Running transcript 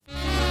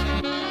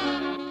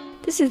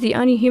This is the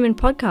Only Human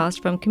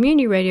podcast from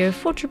Community Radio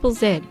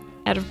 4ZZZ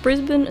out of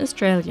Brisbane,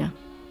 Australia.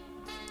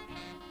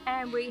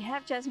 And we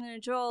have Jasmine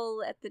and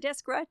Joel at the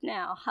desk right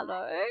now.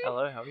 Hello.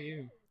 Hello, how are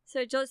you?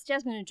 So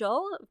Jasmine and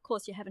Joel, of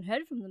course you haven't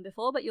heard from them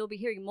before, but you'll be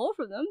hearing more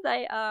from them.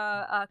 They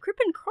are Crip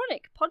and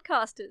Chronic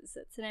podcasters.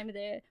 That's the name of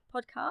their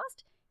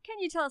podcast. Can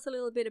you tell us a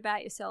little bit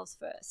about yourselves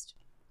first?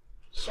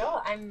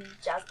 Sure, I'm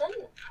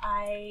Jasmine.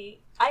 I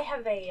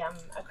have a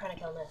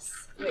chronic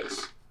illness which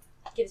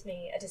gives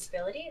me a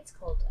disability. It's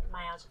called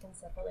myalgic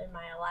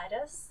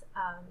encephalomyelitis.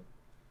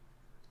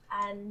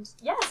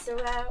 So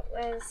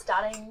we're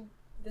starting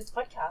this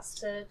podcast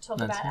to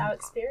talk about our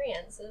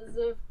experiences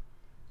of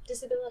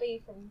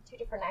disability from two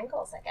different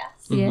angles, I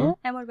guess. Yeah. Mm-hmm.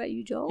 And what about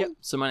you, Joel? Yep,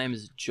 so my name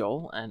is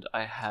Joel and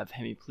I have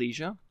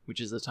hemiplegia, which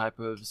is a type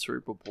of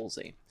cerebral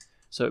palsy.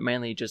 So it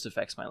mainly just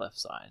affects my left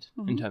side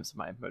in terms of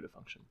my motor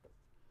function.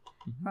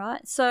 Mm-hmm.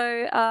 Right.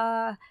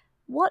 So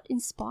what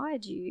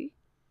inspired you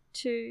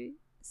to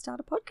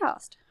start a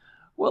podcast?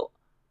 Well,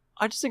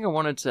 I just think I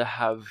wanted to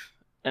have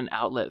an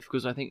outlet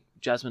because I think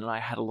Jasmine and I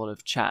had a lot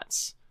of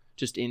chats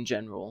just in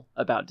general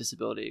about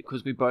disability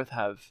because we both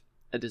have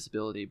a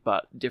disability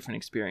but different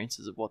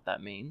experiences of what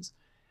that means.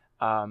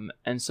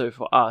 And so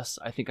for us,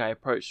 I think I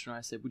approached her and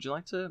I said, would you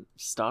like to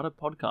start a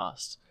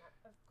podcast?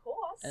 Of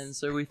course. And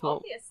so we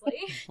thought, obviously.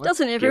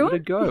 Doesn't everyone?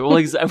 Give it a go. Well,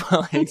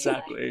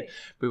 exactly.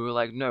 But we were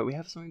like, no, we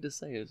have something to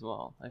say as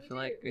well. I feel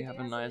like we have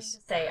a nice...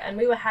 say, and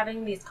we were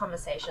having these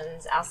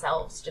conversations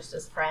ourselves just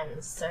as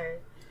friends, so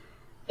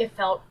it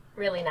felt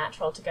really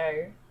natural to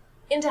go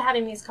into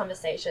having these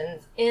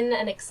conversations in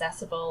an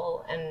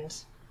accessible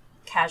and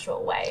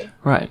casual way.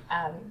 Right.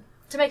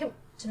 To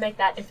make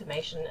that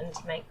information and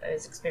to make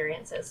those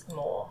experiences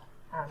more,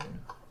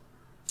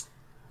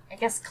 I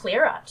guess,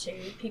 clearer to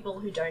people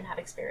who don't have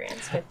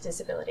experience with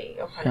disability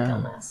or chronic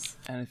illness.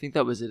 And I think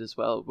that was it as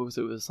well, because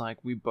it was like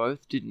we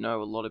both didn't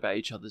know a lot about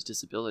each other's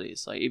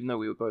disabilities. Like even though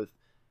we were both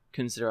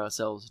consider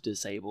ourselves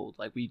disabled,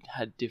 like we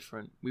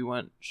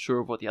weren't sure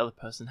of what the other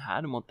person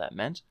had and what that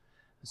meant.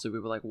 So we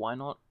were like, why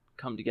not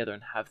come together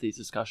and have these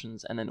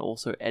discussions and then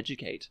also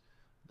educate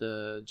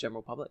the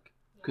general public?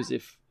 Because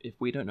if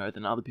we don't know,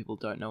 then other people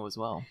don't know as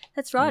well.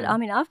 That's right. Yeah. I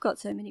mean, I've got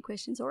so many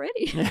questions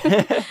already.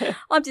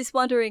 I'm just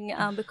wondering,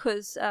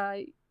 because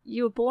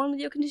you were born with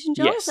your condition,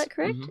 Joel, Yes. is that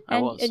correct? Mm-hmm.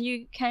 I was. And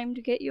you came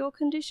to get your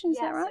condition, is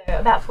that right? So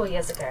about 4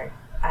 years ago,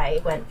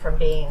 I went from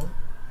being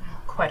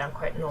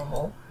quote-unquote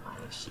normal,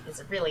 which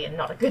is really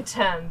not a good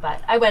term,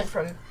 but I went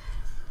from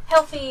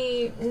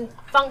healthy,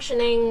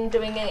 functioning,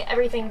 doing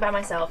everything by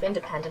myself,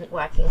 independent,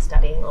 working,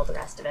 studying, all the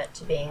rest of it,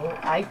 to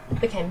I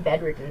became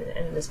bedridden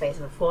in the space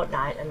of a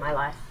fortnight, and my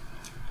life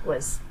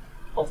was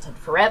altered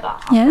forever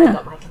after I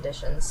got my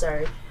condition.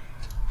 So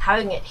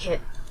having it hit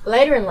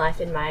later in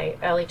life in my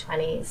early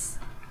 20s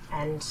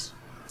and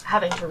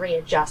having to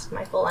readjust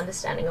my full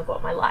understanding of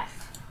what my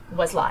life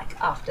was like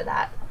after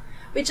that,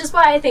 which is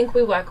why I think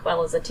we work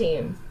well as a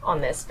team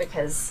on this,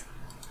 because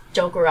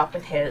Joel grew up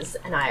with his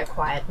and I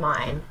acquired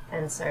mine,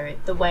 and so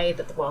the way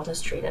that the world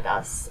has treated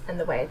us and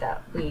the way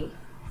that we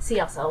see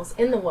ourselves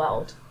in the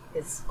world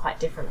is quite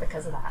different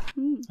because of that.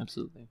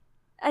 Absolutely.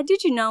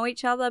 Did you know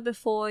each other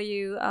before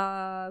you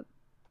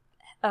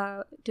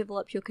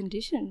developed your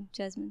condition,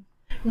 Jasmine?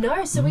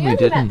 No, so we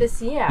only met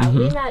this year.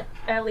 We met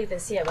early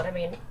this year, but I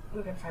mean,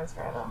 we've been friends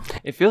forever.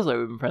 It feels like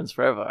we've been friends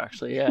forever,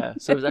 actually, yeah.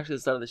 So it was actually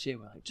the start of this year.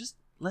 We're like, just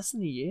less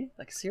than a year?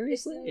 Like,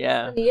 seriously?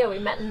 Less than a year. We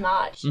met in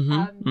March.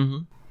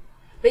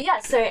 But yeah,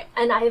 so,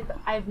 and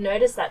I've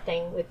noticed that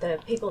thing with the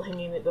people who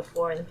knew me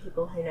before and the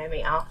people who know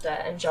me after,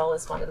 and Joel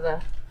is one of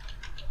the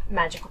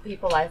magical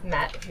people I've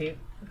met who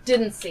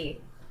didn't see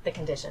the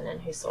condition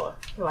and who saw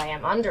who I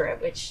am under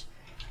it, which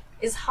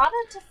is harder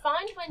to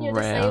find when you're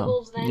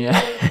disabled than you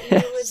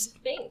would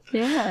think.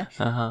 Yeah.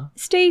 Uh-huh.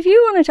 Steve,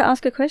 you wanted to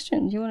ask a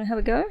question. Do you want to have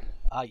a go?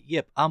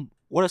 Yep.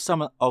 What are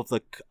some of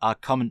the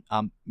common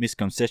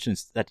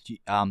misconceptions that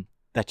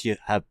you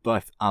have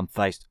both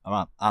faced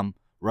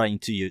relating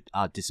to your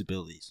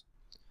disabilities?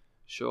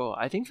 Sure.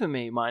 I think for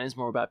me, mine is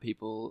more about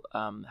people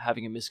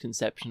having a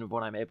misconception of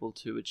what I'm able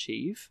to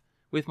achieve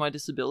with my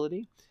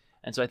disability.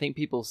 And so I think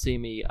people see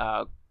me,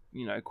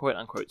 quote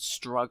unquote,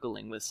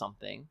 struggling with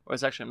something.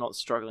 Whereas actually I'm not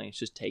struggling, it's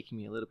just taking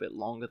me a little bit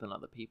longer than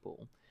other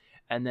people.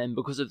 And then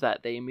because of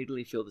that, they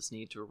immediately feel this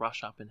need to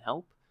rush up and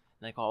help.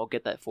 And like, oh, I'll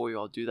get that for you,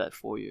 I'll do that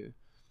for you.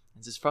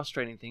 It's this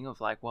frustrating thing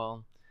of like,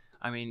 well,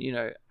 I mean,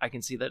 I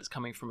can see that it's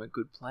coming from a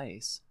good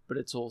place, but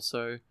it's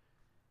also,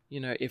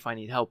 if I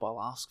need help,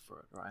 I'll ask for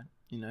it, right?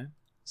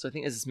 So I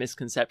think there's this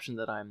misconception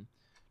that I'm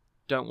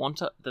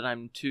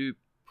too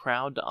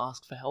proud to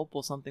ask for help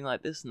or something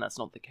like this, and that's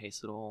not the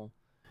case at all.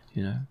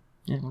 Yeah.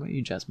 What about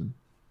you, Jasmine?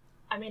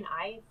 I mean,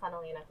 I,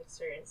 funnily enough,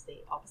 experienced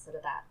the opposite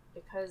of that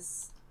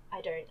because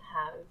I don't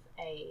have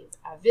a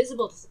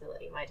visible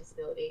disability. My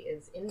disability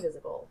is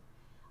invisible.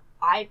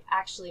 I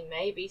actually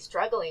may be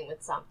struggling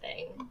with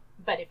something,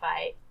 but if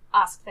I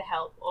ask for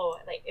help, or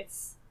like,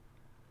 it's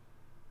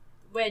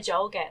where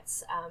Joel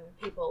gets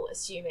people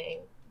assuming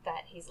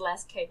that he's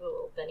less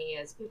capable than he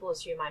is. People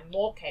assume I'm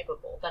more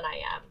capable than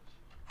I am.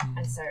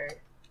 And so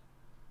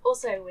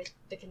also with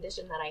the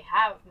condition that I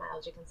have,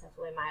 myalgic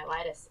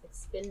encephalomyelitis,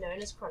 it's been known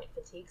as chronic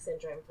fatigue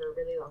syndrome for a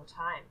really long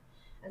time.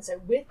 And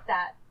so with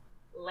that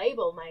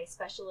label, my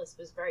specialist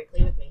was very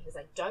clear with me. He's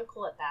like, don't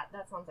call it that.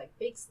 That sounds like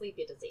big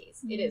sleepy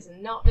disease. It is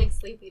not big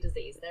sleepy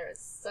disease. There is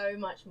so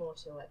much more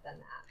to it than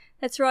that.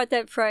 That's right.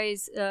 That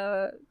phrase,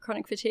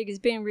 chronic fatigue, has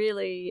been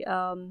really,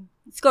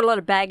 it's got a lot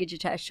of baggage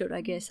attached to it,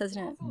 I guess,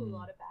 hasn't it? It has a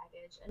lot of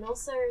baggage. And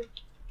also,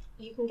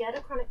 you can get a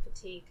chronic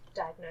fatigue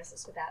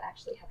diagnosis without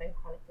actually having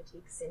chronic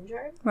fatigue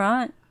syndrome,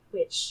 Right.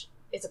 which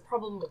is a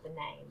problem with the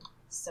name.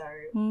 So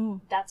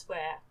that's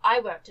where I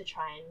work to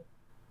try and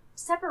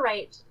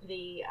separate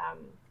the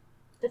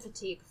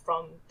fatigue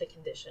from the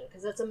condition,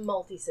 because it's a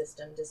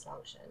multi-system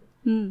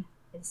dysfunction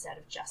instead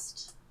of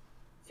just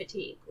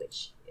fatigue,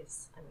 which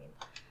is, I mean,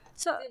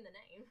 So it's in the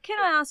name. can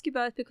I ask you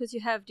both, because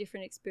you have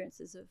different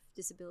experiences of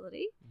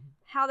disability,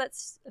 how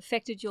that's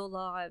affected your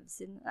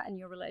lives and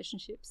your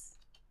relationships,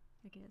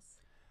 I guess?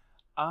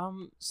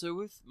 So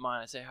with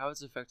mine, I say how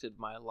it's affected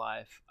my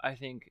life. I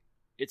think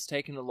it's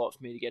taken a lot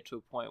for me to get to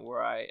a point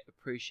where I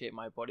appreciate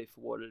my body for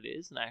what it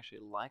is and I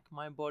actually like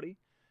my body.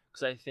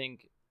 Because I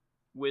think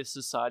with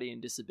society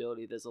and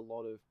disability, there's a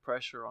lot of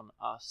pressure on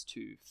us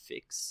to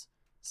fix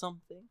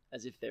something,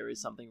 as if there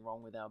is something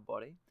wrong with our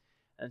body.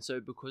 And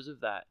so because of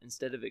that,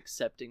 instead of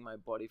accepting my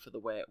body for the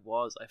way it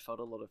was, I felt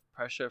a lot of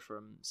pressure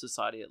from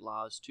society at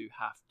large to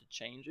have to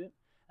change it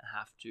and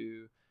have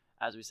to,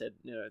 as we said,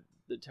 you know,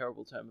 the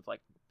terrible term of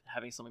like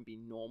having something be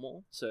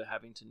normal, so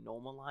having to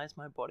normalize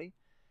my body.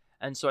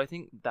 And so I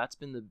think that's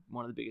been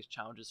one of the biggest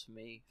challenges for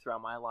me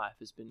throughout my life,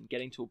 has been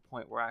getting to a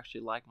point where I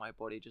actually like my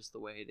body just the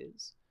way it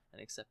is and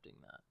accepting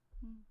that.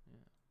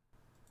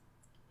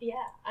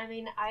 Yeah, I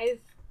mean,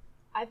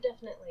 I've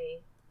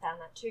definitely found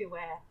that too,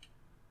 where,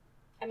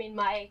 I mean,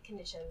 my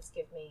conditions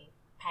give me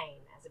pain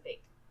as a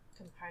big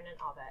component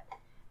of it.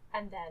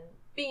 And then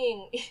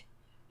being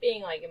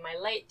like in my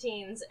late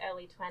teens,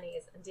 early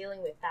 20s, and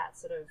dealing with that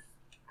sort of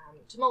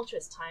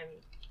tumultuous time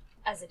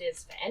as it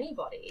is for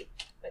anybody,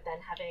 but then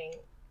having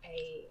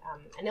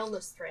an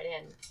illness thrown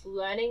in,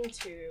 learning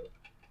to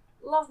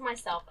love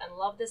myself and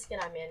love the skin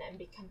I'm in and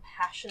be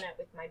compassionate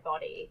with my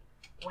body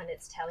when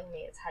it's telling me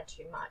it's had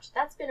too much.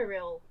 That's been a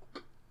real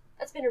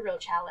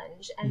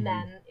challenge. And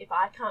then if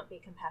I can't be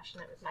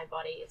compassionate with my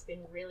body, it's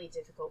been really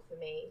difficult for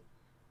me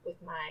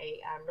with my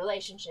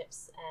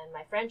relationships and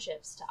my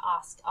friendships to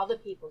ask other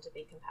people to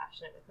be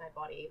compassionate with my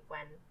body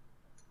when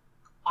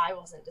I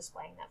wasn't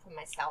displaying that for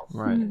myself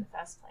in the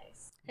first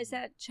place. Has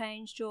that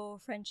changed your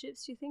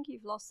friendships, do you think?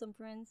 You've lost some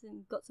friends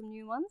and got some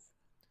new ones?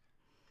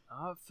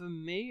 For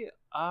me,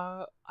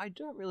 I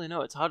don't really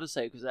know. It's hard to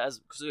say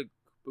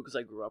because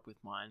I grew up with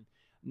mine.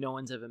 No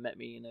one's ever met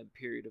me in a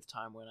period of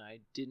time when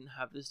I didn't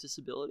have this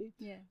disability.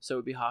 Yeah. So it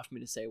would be hard for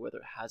me to say whether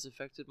it has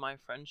affected my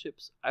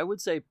friendships. I would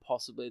say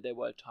possibly there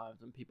were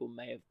times when people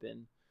may have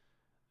been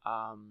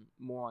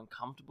more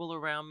uncomfortable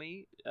around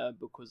me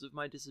because of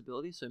my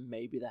disability. So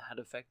maybe that had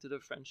affected a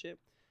friendship.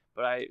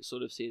 But I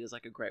sort of see it as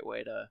like a great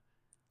way to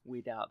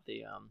weed out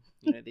the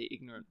the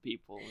ignorant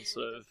people and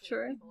sort of.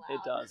 True.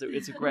 It does.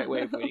 It's a great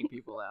way of weeding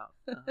people out.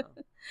 I've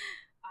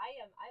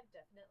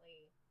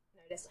definitely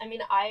noticed. I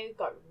mean, I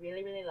got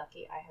really, really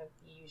lucky. I have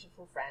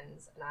beautiful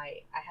friends, and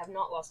I have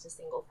not lost a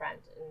single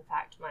friend. In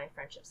fact, my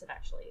friendships have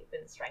actually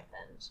been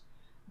strengthened.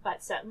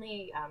 But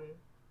certainly,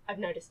 I've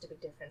noticed a big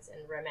difference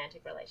in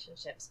romantic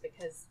relationships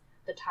because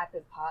the type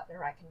of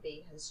partner I can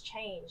be has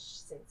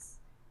changed since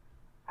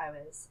I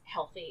was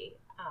healthy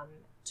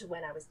to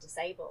when I was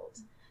disabled.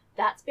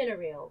 That's been a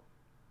real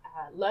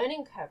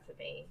learning curve for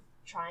me,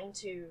 trying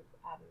to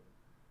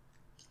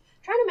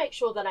make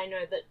sure that I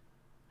know that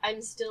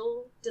I'm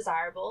still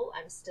desirable,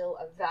 I'm still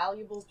a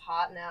valuable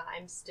partner,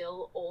 I'm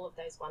still all of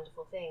those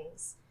wonderful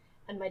things.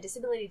 And my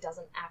disability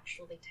doesn't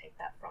actually take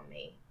that from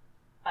me.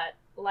 But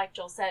like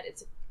Joel said,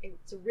 it's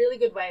a really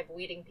good way of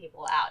weeding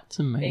people out. It's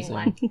amazing. Being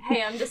like,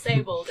 hey, I'm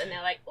disabled. And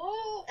they're like,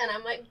 oh, and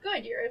I'm like,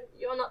 good,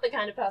 you're not the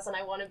kind of person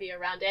I want to be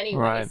around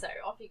anyway, Right. so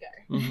off you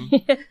go.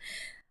 Mm-hmm.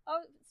 Oh,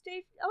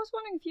 Steve, I was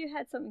wondering if you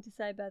had something to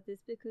say about this,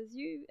 because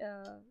you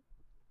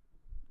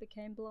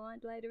became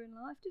blind later in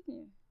life, didn't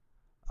you?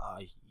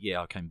 Yeah,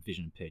 I became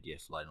vision impaired,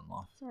 yes, later in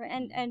life. Sorry,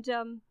 and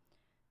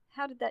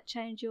how did that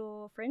change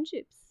your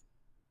friendships?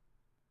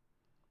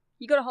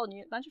 You got a whole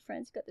new bunch of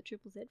friends. You got the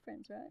Triple Z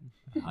friends,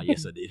 right?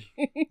 Yes, I did.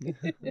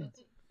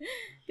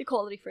 The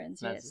quality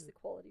friends, That's yes, it. the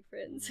quality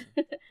friends.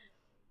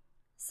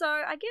 So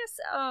I guess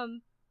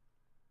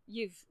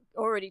you've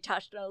already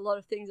touched on a lot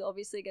of things.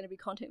 Obviously, going to be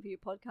content for your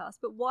podcast.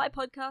 But why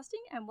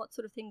podcasting, and what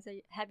sort of things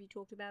have you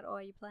talked about, or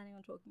are you planning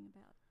on talking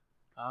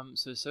about?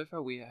 So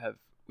far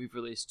we've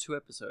released 2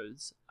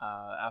 episodes.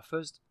 Our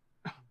first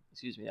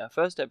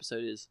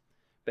episode is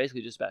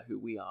basically just about who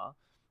we are,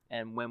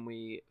 and when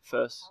we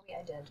first. How we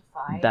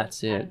identify.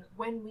 That's it. And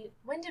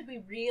when did we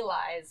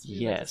realize we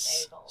were Yes.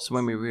 disabled? So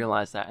when we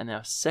realized that, and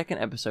our second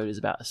episode is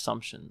about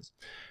assumptions.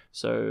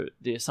 So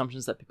the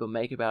assumptions that people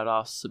make about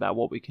us, about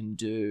what we can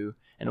do,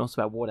 and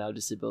also about what our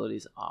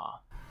disabilities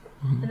are.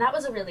 And that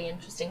was a really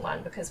interesting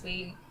one because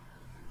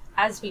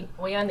as we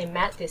only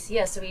met this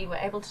year, so we were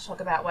able to talk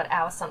about what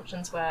our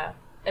assumptions were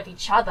of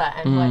each other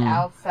and what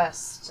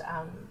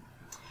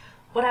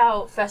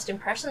our first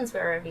impressions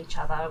were of each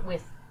other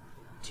with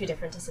two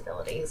different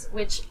disabilities,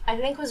 which I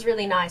think was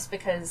really nice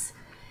because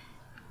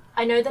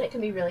I know that it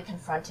can be really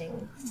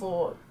confronting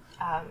for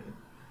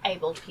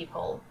abled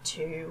people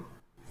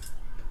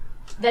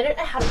they don't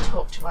know how to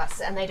talk to us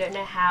and they don't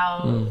know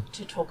how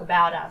to talk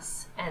about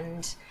us,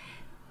 and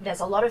there's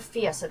a lot of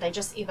fear, so they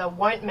just either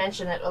won't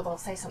mention it or they'll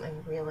say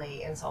something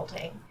really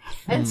insulting.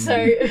 And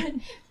so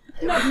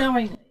Not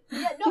knowing.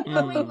 yeah, not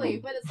knowingly,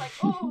 but it's like,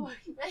 oh,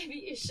 maybe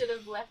you should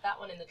have left that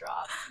one in the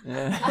draft.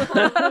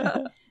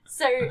 Yeah.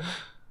 So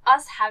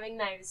us having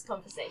those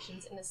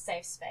conversations in a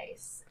safe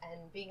space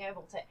and being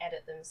able to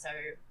edit them so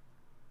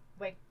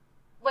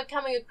we're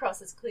coming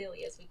across as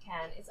clearly as we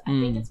can, I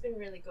think it's been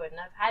really good. And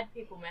I've had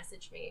people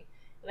message me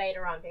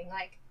later on being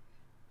like,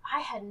 I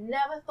had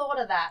never thought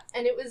of that.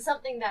 And it was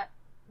something that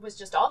was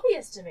just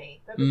obvious to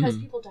me. But because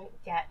people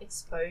don't get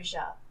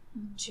exposure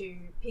to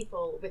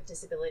people with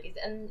disabilities,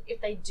 and if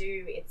they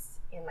do, it's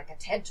in like a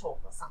TED Talk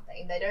or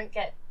something. They don't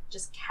get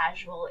just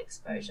casual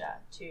exposure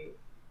to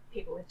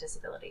people with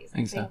disabilities.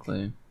 Exactly. I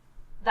think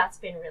that's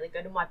been really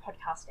good, and why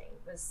podcasting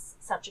was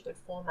such a good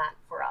format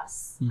for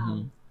us,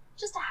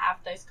 just to have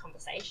those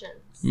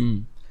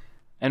conversations.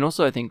 And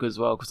also I think as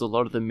well, because a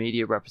lot of the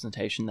media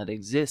representation that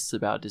exists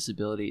about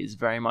disability is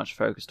very much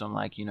focused on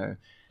like, you know,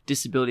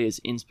 disability as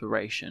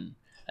inspiration,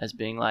 as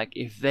being like,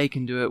 if they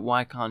can do it,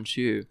 why can't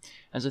you?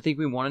 And so I think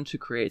we wanted to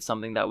create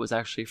something that was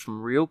actually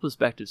from real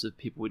perspectives of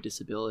people with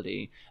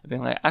disability, and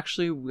being like,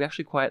 we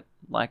actually quite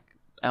like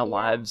our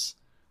lives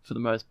for the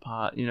most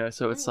part, you know,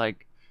 so it's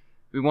like,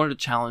 we wanted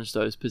to challenge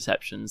those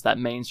perceptions, that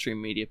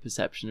mainstream media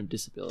perception of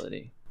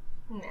disability.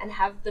 And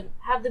have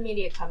the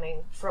media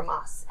coming from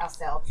us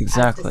ourselves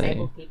Exactly. as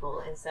disabled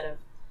people instead of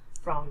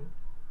from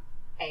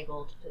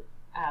abled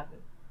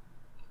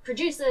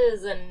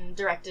producers and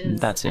directors.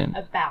 That's it.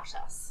 About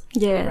us.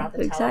 Yeah, rather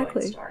tell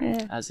exactly. our own story.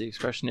 Yeah. As the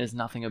expression is,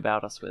 nothing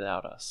about us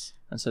without us.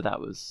 And so that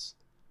was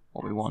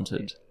what we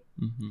wanted.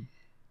 Mm-hmm.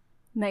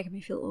 Making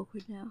me feel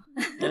awkward now.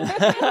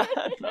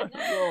 Not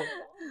at all.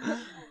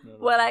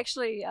 Well,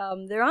 actually,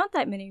 there aren't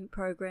that many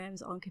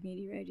programs on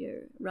community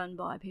radio run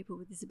by people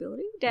with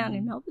disability. Down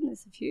in Melbourne,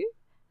 there's a few.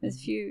 There's a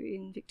few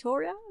in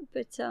Victoria,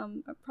 but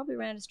probably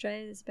around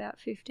Australia there's about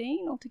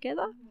 15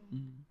 altogether.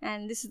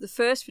 And this is the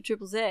first for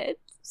Triple Z.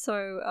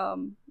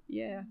 So,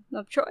 yeah,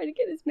 I'm trying to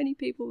get as many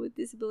people with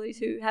disabilities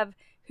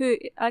who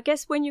I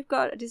guess when you've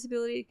got a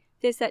disability,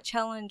 there's that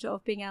challenge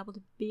of being able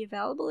to be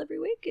available every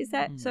week. Is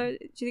that so?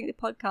 Do you think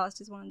the podcast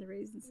is one of the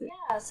reasons?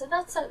 Yeah, so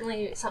that's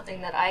certainly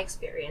something that I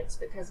experience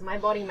because my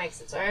body makes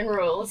its own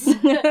rules.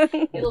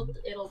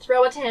 It'll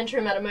throw a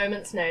tantrum at a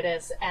moment's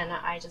notice, and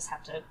I just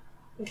have to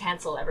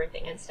cancel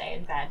everything and stay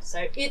in bed.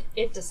 So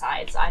it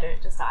decides. I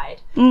don't decide.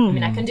 I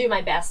mean, I can do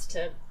my best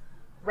to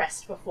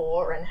rest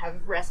before and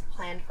have rest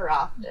planned for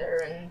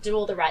after and do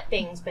all the right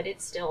things, but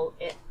it's still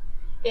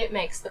it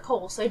makes the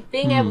call. So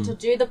being able to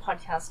do the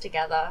podcast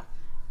together.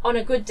 On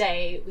a good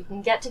day, we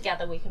can get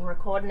together, we can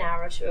record an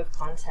hour or two of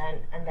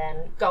content and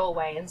then go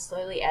away and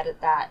slowly edit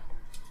that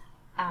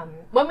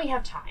when we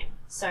have time.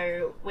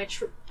 So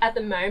at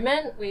the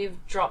moment,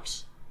 we've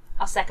dropped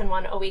our second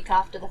one a week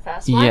after the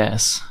first one.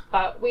 Yes.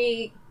 But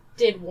we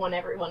did warn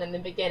everyone in the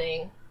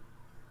beginning,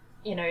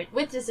 you know,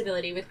 with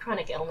disability, with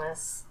chronic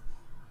illness,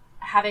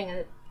 having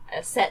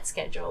a set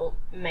schedule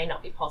may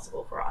not be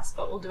possible for us,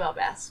 but we'll do our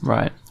best.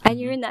 Right. And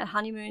you're in that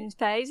honeymoon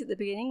phase at the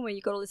beginning where you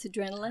got all this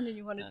adrenaline and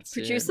you want to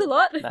produce it. a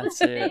lot. That's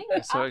it.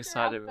 I'm so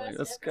excited. We're like,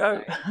 let's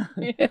go.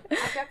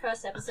 After our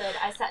first episode,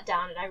 I sat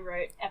down and I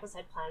wrote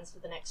episode plans for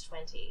the next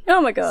 20.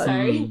 Oh my God.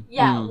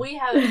 So, we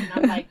have, and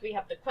I'm like, we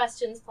have the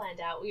questions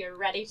planned out. We are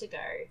ready to go.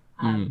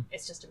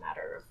 It's just a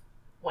matter of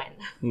when.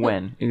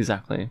 When,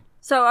 exactly.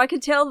 So I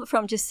could tell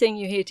from just seeing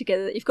you here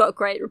together that you've got a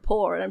great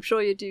rapport, and I'm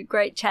sure you do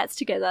great chats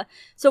together.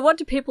 So what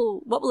do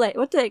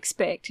they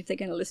expect if they're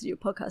going to listen to your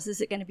podcast? Is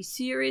it going to be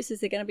serious?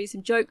 Is there going to be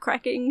some joke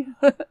cracking?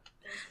 There's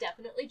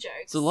definitely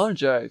jokes. It's a lot of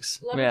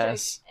jokes. A lot of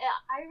jokes.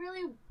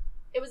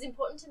 It was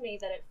important to me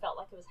that it felt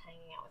like it was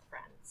hanging out with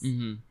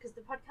friends. Because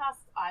the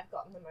podcasts I've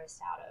gotten the most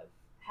out of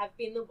have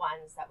been the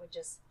ones that were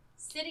just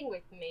sitting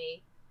with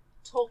me,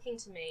 talking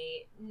to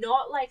me,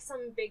 not like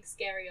some big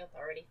scary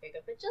authority figure,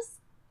 but just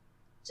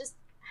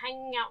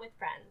hanging out with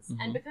friends.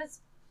 And because,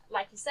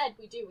 like you said,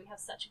 we have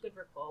such a good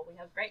rapport, we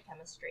have great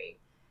chemistry,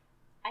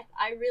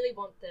 I really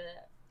want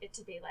it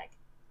to be like,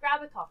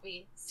 grab a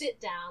coffee, sit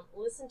down,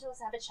 listen to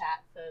us have a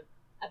chat for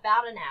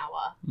about an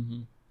hour,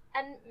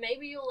 and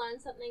maybe you'll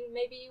learn something,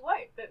 maybe you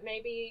won't, but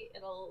maybe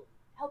it'll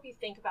help you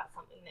think about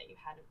something that you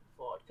hadn't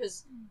before.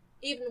 Because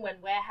even when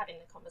we're having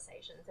the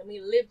conversations and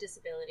we live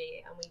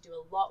disability and we do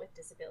a lot with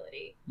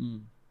disability,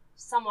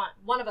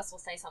 one of us will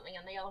say something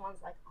and the other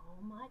one's like,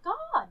 oh my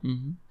God,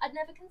 I'd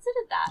never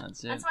considered that.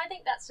 That's it. And so I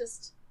think that's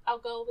just our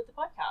goal with the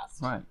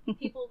podcast. Right.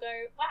 People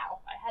go, wow,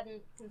 I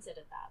hadn't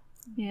considered that.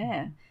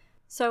 Yeah.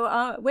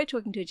 So we're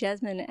talking to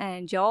Jasmine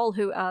and Joel,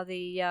 who are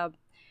the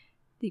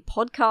the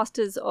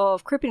podcasters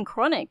of Crip and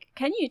Chronic.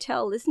 Can you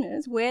tell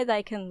listeners where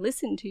they can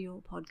listen to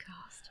your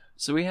podcast?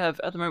 So at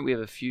the moment, we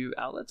have a few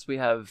outlets.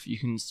 You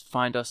can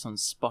find us on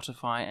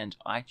Spotify and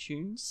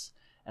iTunes.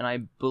 And I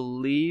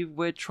believe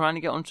we're trying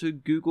to get onto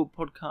Google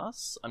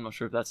Podcasts. I'm not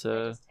sure if that's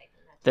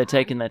they're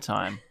taking their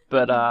time.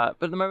 But at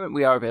the moment,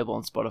 we are available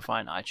on Spotify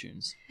and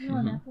iTunes. You're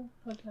on Apple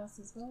Podcasts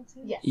as well,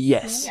 too.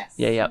 Yes. Yes.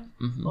 Yeah.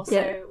 Mm-hmm.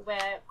 Also,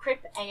 we're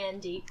Crip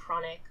and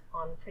Chronic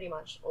on pretty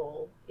much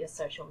all your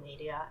social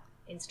media: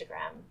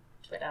 Instagram,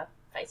 Twitter,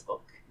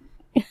 Facebook.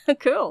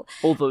 Cool.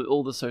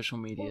 All the social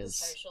medias.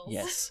 socials.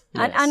 Yes.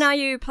 And are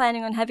you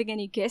planning on having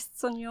any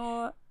guests on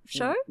your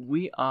show?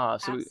 We are.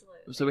 Absolutely.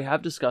 So we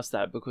have discussed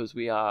that because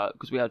we are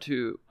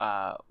two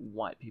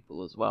white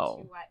people as well.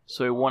 Two white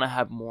So we people. want to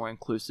have more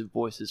inclusive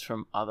voices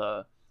from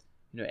other,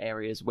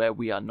 areas where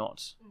we are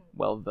not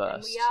well And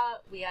versed.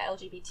 we are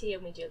LGBT,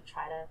 and we do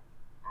try to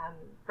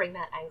bring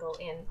that angle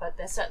in. But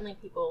there's certainly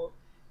people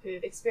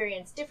who've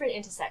experienced different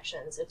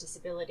intersections of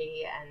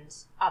disability and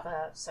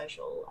other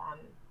social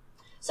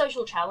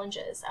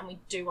challenges, and we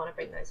do want to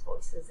bring those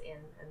voices in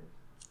and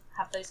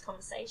have those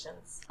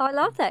conversations. I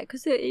love that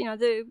because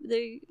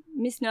the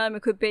misnomer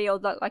could be, or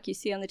like you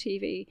see on the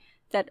TV,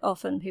 that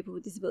often people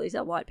with disabilities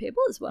are white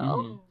people as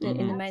well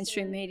in the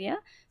mainstream media.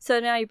 So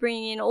now you're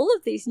bringing in all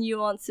of these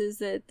nuances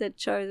that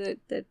show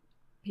that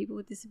people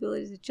with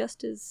disabilities are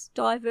just as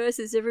diverse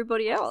as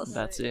everybody else.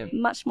 That's it.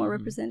 Much more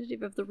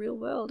representative of the real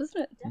world,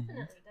 isn't it?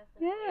 Definitely.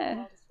 Yeah. The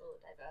world is full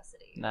of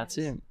diversity. That's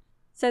and it.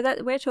 So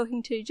that we're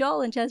talking to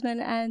Joel and Jasmine,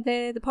 and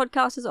they're the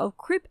podcasters of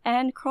Crip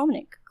and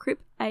Chronic, Crip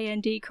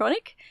A&D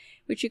Chronic,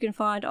 which you can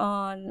find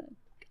on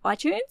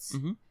iTunes,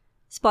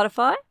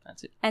 Spotify,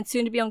 That's it. and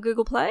soon to be on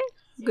Google Play,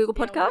 Google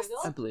be on Podcasts. Google.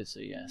 I believe so.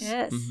 Yes.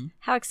 Yes. Mhm.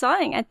 How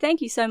exciting. And thank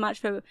you so much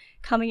for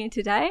coming in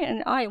today.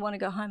 And I want to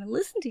go home and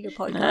listen to your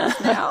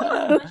podcast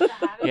now.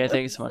 Yeah.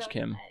 Thank you so much,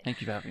 Kim. Thank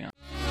you for having us.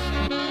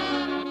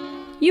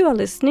 You are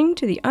listening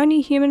to the Only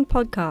Human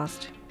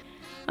podcast.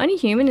 Only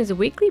Human is a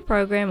weekly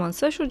program on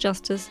social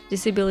justice,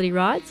 disability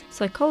rights,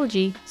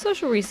 psychology,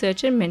 social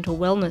research and mental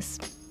wellness.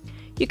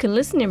 You can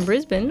listen in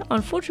Brisbane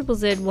on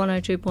 4ZZZ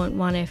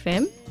 102.1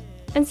 FM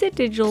and Z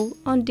Digital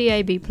on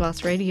DAB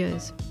Plus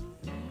radios.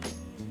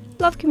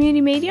 Love community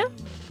media?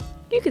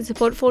 You can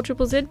support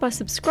 4ZZZ by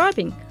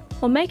subscribing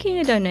or making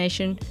a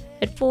donation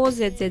at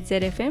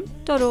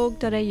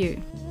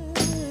 4ZZZFM.org.au.